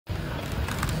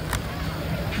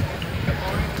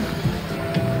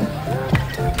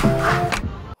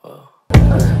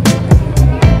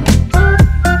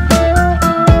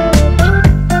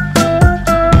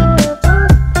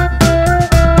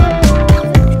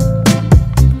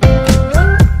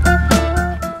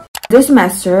This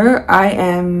semester, I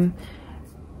am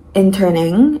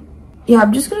interning. Yeah,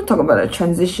 I'm just gonna talk about a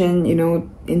transition, you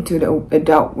know, into the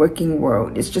adult working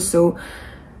world. It's just so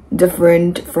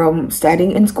different from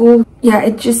studying in school. Yeah,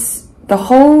 it just, the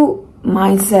whole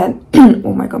mindset,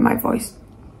 oh my god, my voice.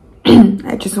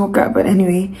 I just woke up, but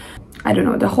anyway, I don't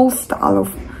know, the whole style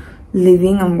of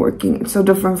living and working, it's so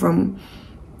different from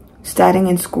studying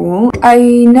in school.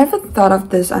 I never thought of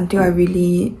this until I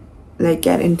really like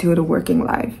get into the working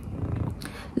life.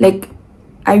 Like,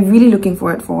 I'm really looking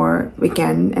forward for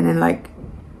weekend, and then like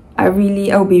I'll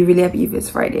be really happy if it's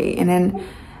Friday. And then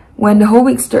when the whole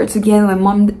week starts again,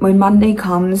 when Monday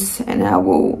comes, and I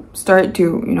will start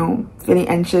to, you know, feeling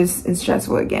anxious and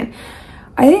stressful again.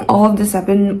 I think all of this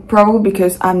happened probably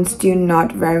because I'm still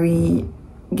not very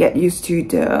get used to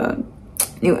the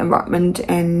new environment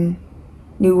and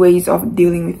new ways of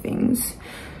dealing with things.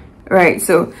 Right,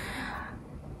 so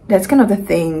that's kind of the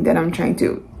thing that I'm trying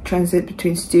to transit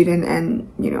between student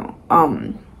and, you know,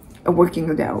 a working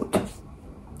adult.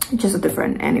 Just so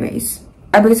different. Anyways,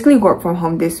 I basically work from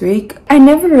home this week. I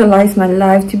never realized my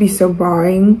life to be so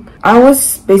boring. I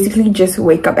was basically just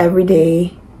wake up every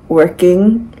day,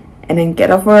 working, and then get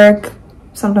off work,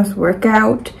 sometimes work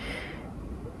out,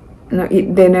 you know,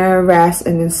 eat dinner, rest,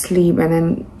 and then sleep, and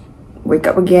then wake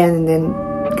up again, and then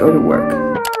go to work.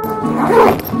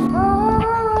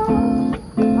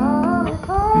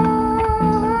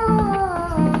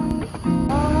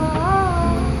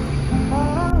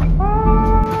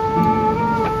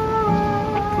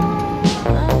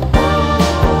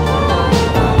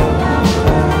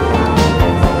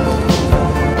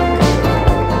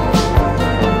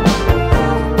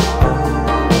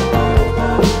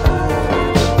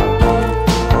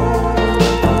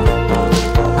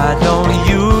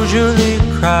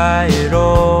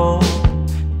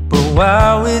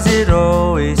 Wow, is it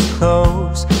always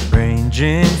close,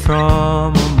 ranging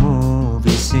from a movie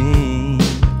scene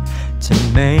to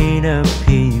made up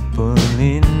people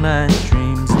in my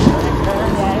dreams.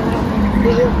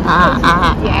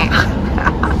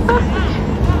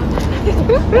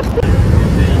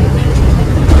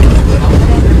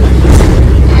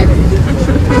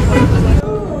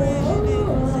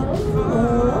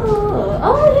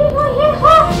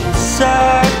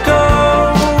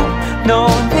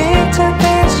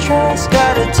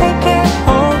 Gotta take it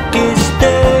home, it's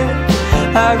there.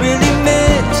 I really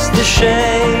miss the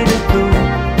shade of blue.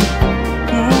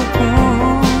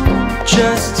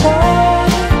 Just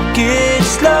take it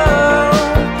slow.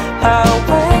 I'll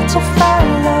wait to find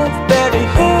love. Better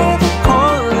hear the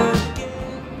call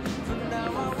again. From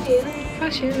now on,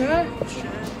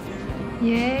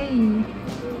 Yay!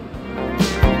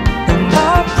 and I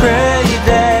pray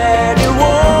that it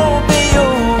won't be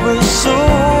over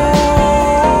soon.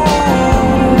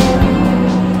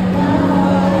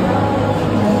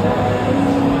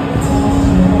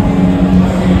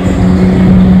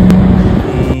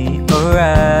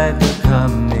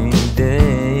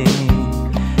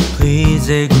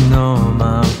 Ignore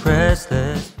my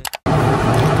restless.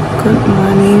 Good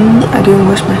morning. I didn't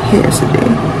wash my hair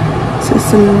today, so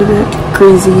it's a little bit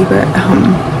crazy, but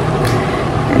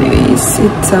anyways,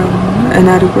 it's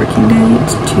another working day.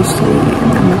 It's Tuesday,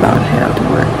 and I'm about to head out to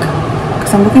work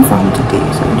because I'm working from home today,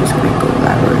 so I'm just gonna go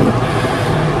that early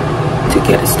to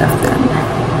get stuff done.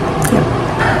 Yep.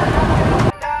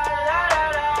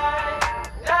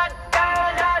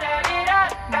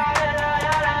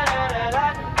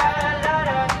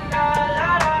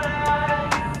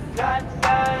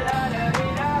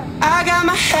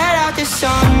 The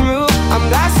sunroof, I'm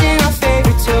blasting our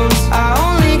favorite tunes. I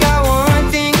only got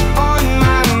one thing on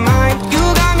my mind. You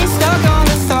got me stuck on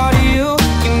the thought of you.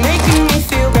 You're making me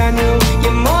feel brand new.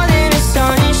 You're more than a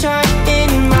sunshine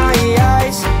in my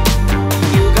eyes.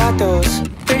 You got those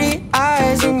pretty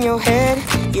eyes in your head,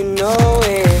 you know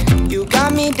it. You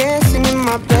got me dancing in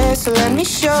my bed, so let me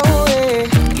show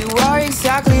it. You are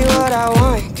exactly what I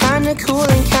want, kinda cool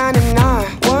and kinda not.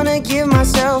 Wanna give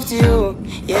myself to you,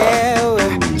 yeah.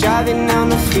 Driving down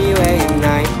the freeway at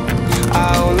night,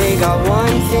 I only got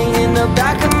one thing in the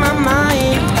back of my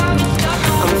mind.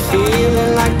 I'm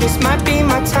feeling like this might be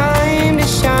my time to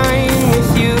shine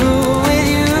with you, with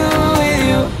you, with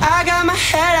you. I got my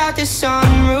head out the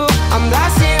sunroof, I'm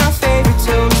blasting our favorite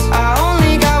tunes. I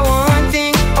only got one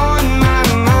thing on my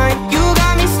mind. You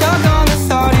got me stuck on the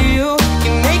thought of you.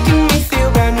 You're making me feel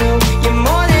brand new. You're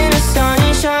more than a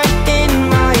sunshine in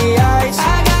my eyes.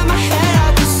 I got my head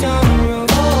out the sunroof.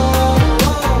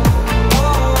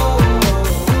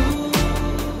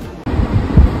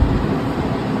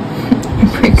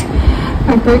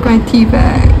 I broke my tea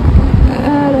bag.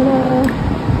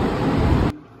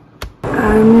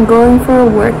 I'm going going for a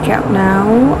workout now.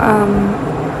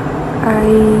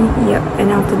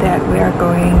 And after that we are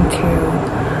going to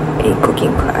a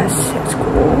cooking class at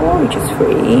school, which is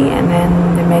free. And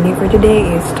then the menu for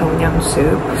today is tom yum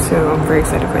soup, so I'm very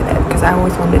excited for that because I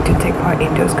always wanted to take part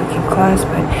in those cooking class,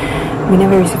 but we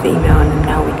never received the email, and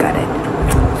now we got it.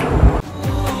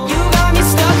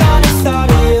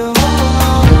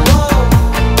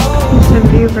 It's the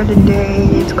view for the day.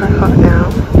 It's quite hot now.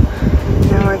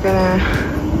 Now we're gonna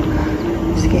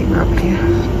skate up here.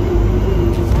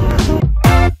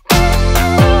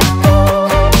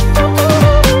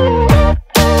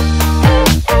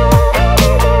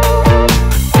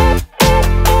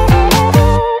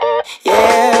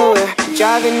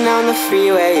 Driving down the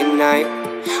freeway at night,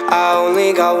 I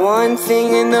only got one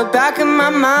thing in the back of my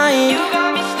mind.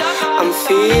 I'm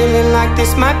feeling like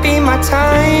this might be my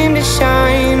time to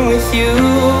shine with you,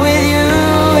 with you,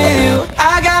 with you.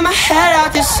 I got my head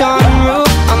out the sunroof,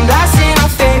 I'm blasting our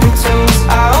favorite tunes.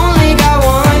 I only got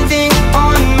one thing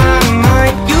on my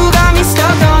mind. You got me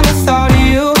stuck on the thought of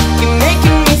you. You're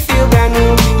making me feel brand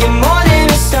new. You're more than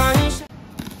a sunshine.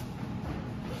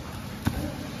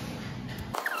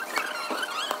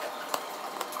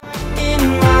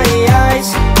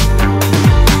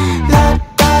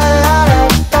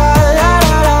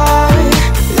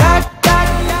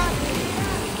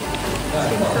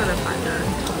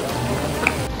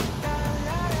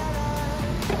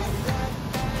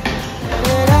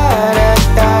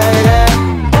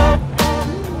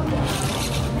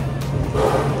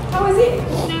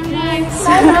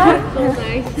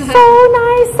 So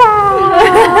nice.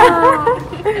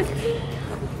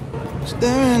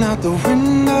 Staring out the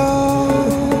window,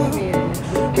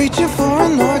 reaching for a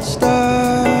North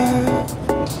Star,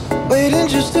 waiting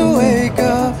just to wake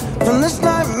up from this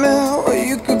nightmare where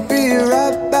you could be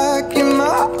right back in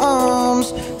my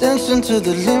arms, dancing to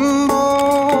the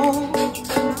limbo,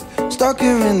 stuck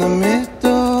here in the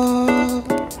middle.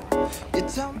 You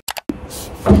tell me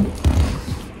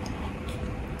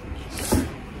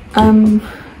I'm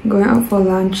going out for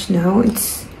lunch now.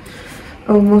 It's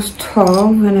almost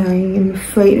 12 and I'm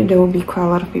afraid there will be quite a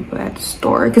lot of people at the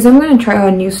store because I'm going to try out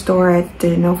a new store at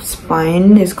the North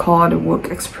Spine. It's called Work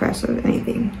Express or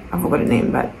anything. I forgot the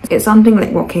name, but it's something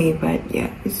like okay, but yeah,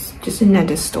 it's just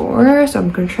another store. So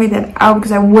I'm going to try that out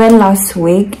because I went last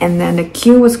week and then the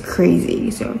queue was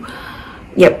crazy. So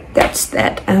yep, that's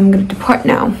that. I'm going to depart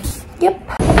now. Yep.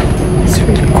 It's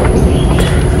really cool.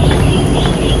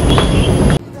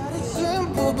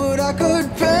 I could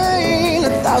paint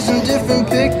 1,000 different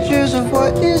pictures of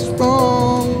what is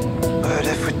wrong. But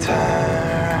if we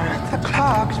turn the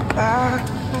clocks back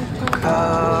a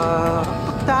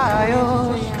couple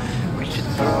dials, we should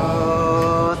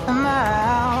throw them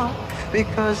out.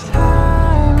 Because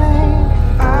time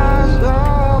ain't fast,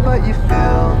 oh, but you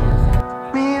fill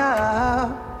me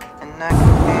up and I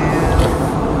can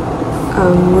feel.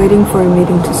 I'm waiting for a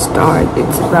meeting to start.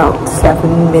 It's about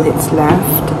 7 minutes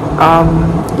left.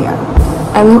 Yeah,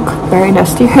 I look very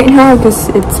dusty right now because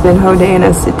it's been whole day and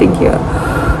I'm sitting here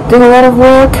doing a lot of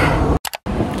work.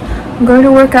 I'm going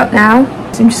to work out now,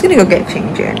 so I'm just gonna go get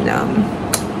changed and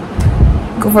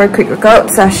go for a quick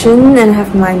workout session and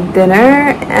have my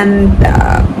dinner and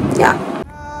yeah.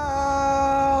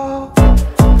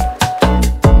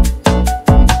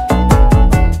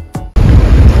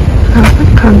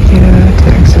 I've come here to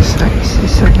exercise.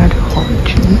 It's another home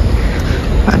gym,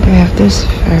 but they have this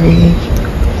very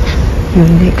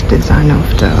unique design of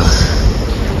the,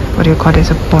 what do you call this,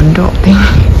 a bondo thing.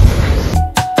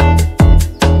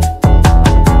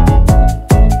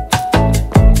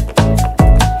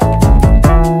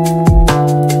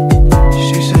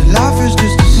 She said life is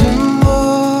just a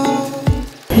symbol.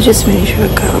 I just finished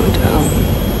workout.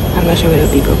 I'm not sure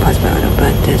whether people pass by or not,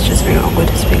 but it's just very awkward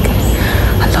to speak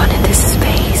alone in this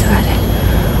space. But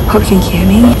I hope you can hear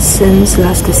me. Since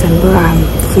last December, I'm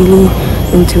really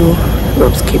into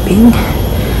rope skipping,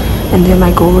 and then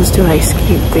my goal was to like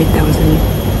skip 3,000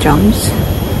 jumps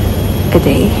a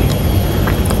day,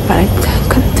 but I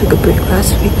kind of took a break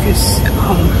last week because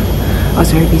I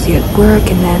was very busy at work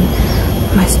and then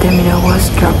my stamina was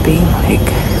dropping like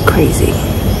crazy,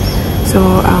 so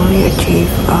I only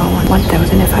achieved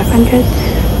 1,500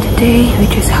 today,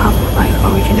 which is half of my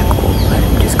original goal, but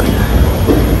I'm just gonna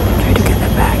try to get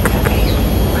that back. Okay,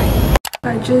 bye.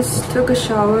 I just took a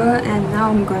shower and now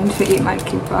I'm going to eat my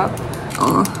kimbap,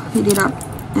 or heat it up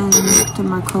and the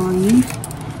microwave,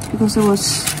 because it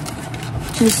was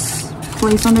just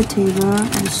placed on the table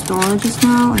at the store just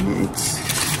now and it's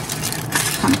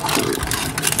kind of cool.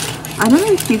 I don't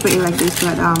know if people eat like this,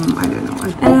 but I don't know.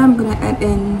 And I'm gonna add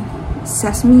in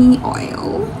sesame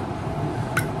oil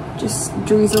Just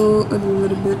drizzle a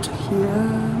little bit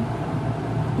here.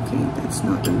 Okay, that's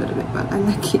not a little bit, but I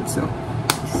like it, so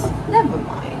never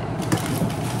mind.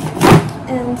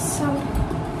 And some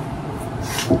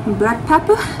black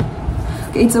pepper.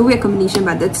 Okay, it's a weird combination,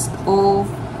 but that's all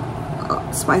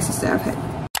spices that I've had.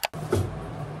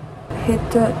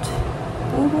 Hit it.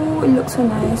 Oh, it looks so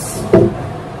nice.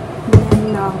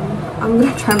 And I'm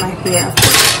gonna try my hair after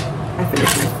I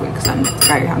finish my food because I'm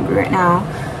very hungry right now.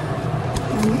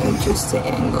 Let me adjust the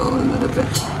angle a little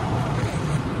bit.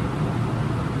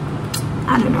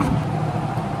 I don't know.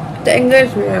 The angle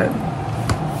is weird.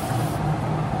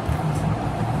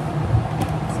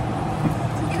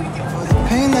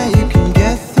 Pain that you can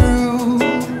get through,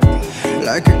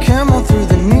 like a camel through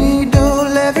the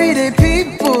needle. Everyday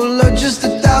people are just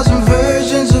 1,000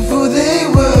 versions of who they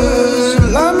were. So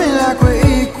love me like we're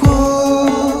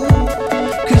equal,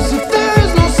 'cause if there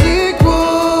is no sequel,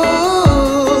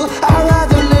 I'd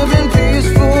rather live in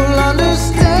peaceful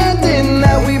understanding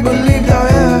that we believed our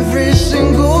every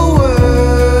single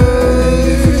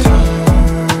word.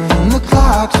 Turn the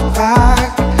clocks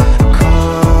back a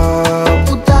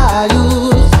couple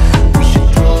dials. We should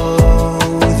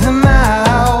throw them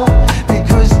out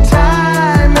because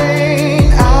time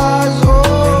ain't ours.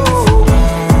 Oh,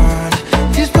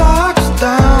 burn these blocks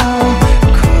down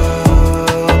a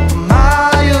couple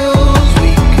miles.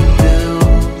 We could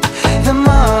build them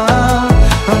up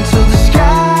until the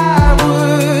sky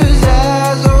was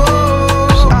as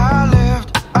old.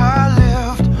 I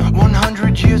lived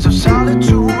 100 years of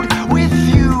solitude with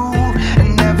you, and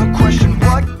never questioned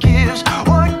what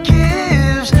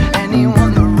gives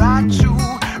anyone the right to.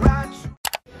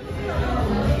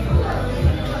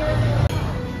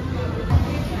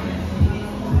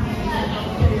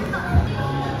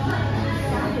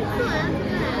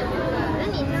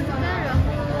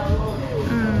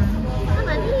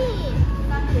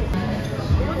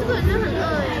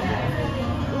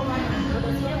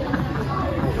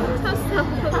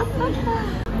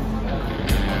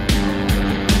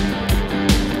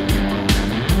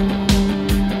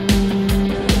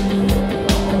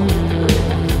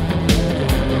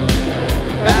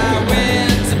 I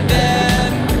went to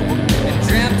bed and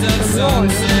dreamt of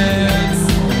sunsets,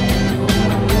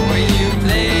 where you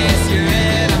place your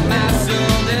head on my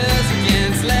shoulders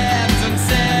against left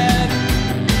unsaid.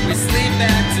 We sleep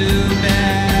back to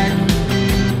back,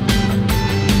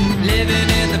 living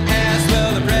in the past.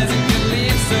 Well, the present can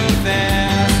leave so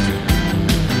fast.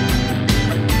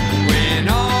 When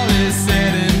all is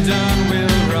said and done,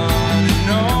 we'll run, and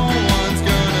no one's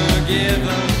gonna give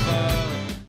us